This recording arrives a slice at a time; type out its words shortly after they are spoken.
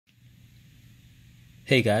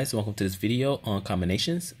Hey guys, welcome to this video on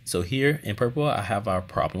combinations. So here in purple I have our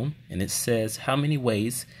problem, and it says how many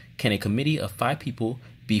ways can a committee of 5 people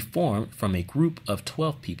be formed from a group of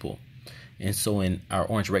 12 people. And so in our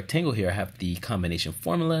orange rectangle here I have the combination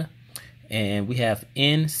formula, and we have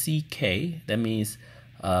NCK. That means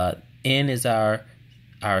N is our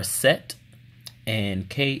set and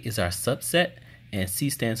K is our subset, and C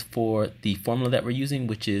stands for the formula that we're using,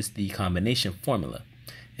 which is the combination formula.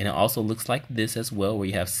 And it also looks like this as well, where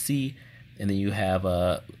you have C and then you have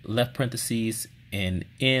left parentheses and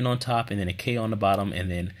N on top and then a K on the bottom and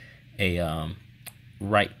then a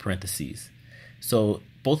right parentheses. So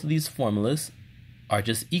both of these formulas are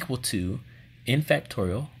just equal to N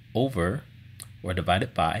factorial over or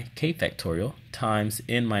divided by K factorial times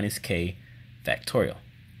N minus K factorial.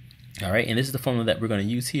 All right, and this is the formula that we're going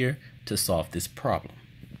to use here to solve this problem.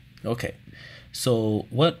 Okay, so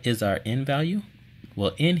what is our N value?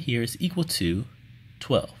 Well, N here is equal to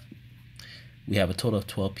 12. We have a total of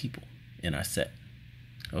 12 people in our set.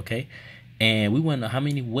 Okay, and we want to know how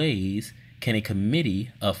many ways can a committee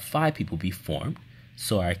of 5 people be formed.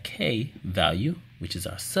 So our K value, which is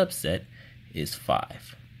our subset, is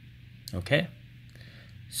 5. Okay,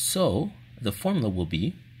 so the formula will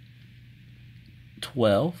be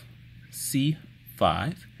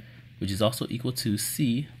 12C5, which is also equal to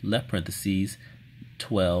C left parentheses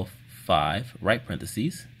 12 5 right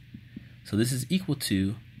parentheses. So this is equal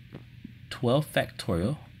to 12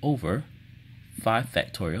 factorial over 5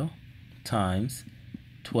 factorial times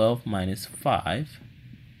 12 minus 5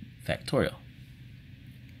 factorial.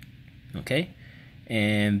 Okay,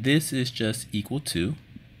 and this is just equal to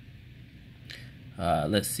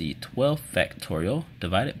let's see, 12 factorial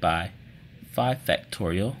divided by 5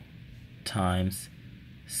 factorial times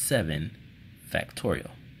 7 factorial.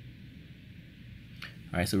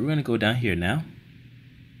 All right, so we're going to go down here now,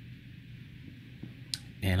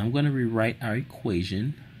 and I'm going to rewrite our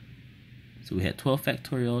equation. So we had 12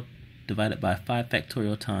 factorial divided by 5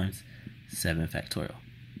 factorial times 7 factorial.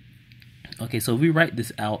 Okay, so if we write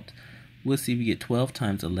this out, we'll see we get 12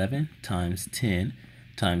 times 11 times 10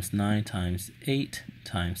 times 9 times 8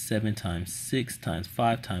 times 7 times 6 times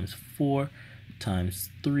 5 times 4 times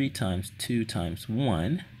 3 times 2 times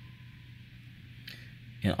 1.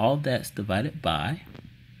 And all that's divided by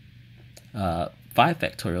 5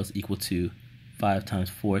 factorial is equal to 5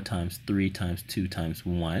 times 4 times 3 times 2 times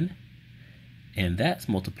 1. And that's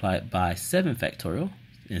multiplied by 7 factorial.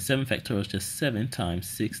 And 7 factorial is just 7 times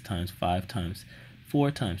 6 times 5 times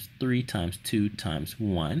 4 times 3 times 2 times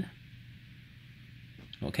 1.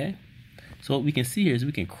 Okay? So what we can see here is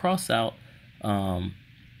we can cross out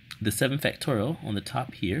the 7 factorial on the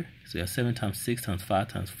top here. So we have 7 times 6 times 5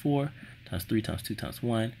 times 4 times 3 times 2 times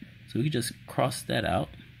 1. So we can just cross that out.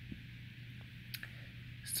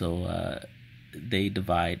 So they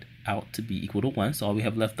divide out to be equal to 1. So all we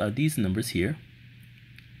have left are these numbers here.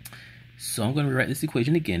 So I'm going to rewrite this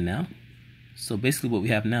equation again now. So basically what we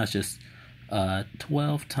have now is just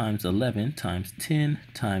 12 times 11 times 10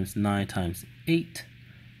 times 9 times 8,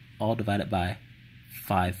 all divided by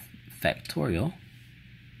 5 factorial,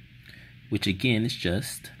 which again is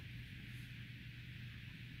just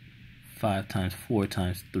 5 times 4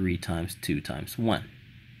 times 3 times 2 times 1.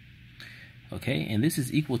 Okay, and this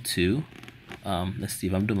is equal to, let's see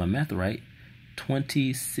if I'm doing my math right,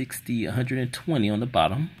 20, 60, 120 on the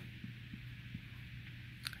bottom.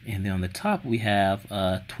 And then on the top we have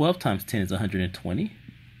 12 times 10 is 120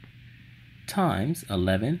 times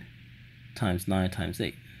 11 times 9 times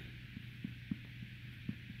 8.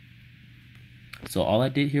 So all I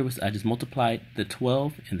did here was I just multiplied the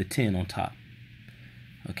 12 and the 10 on top.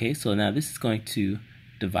 Okay, so now this is going to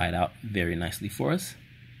divide out very nicely for us.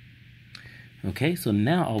 Okay, so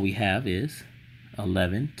now all we have is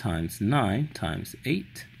 11 times 9 times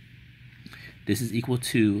 8. This is equal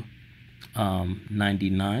to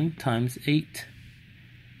 99 times 8,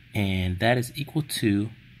 and that is equal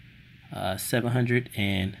to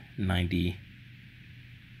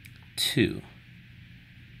 792,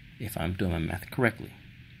 if I'm doing my math correctly.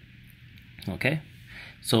 Okay,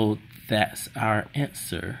 so that's our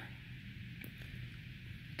answer.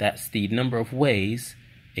 That's the number of ways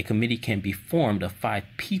a committee can be formed of 5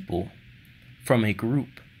 people from a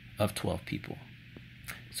group of 12 people.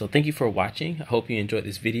 So thank you for watching. I hope you enjoyed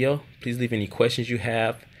this video. Please leave any questions you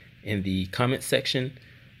have in the comment section.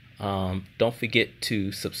 Don't forget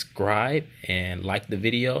to subscribe and like the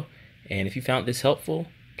video. And if you found this helpful,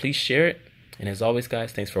 please share it. And as always,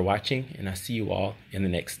 guys, thanks for watching, and I'll see you all in the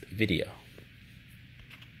next video.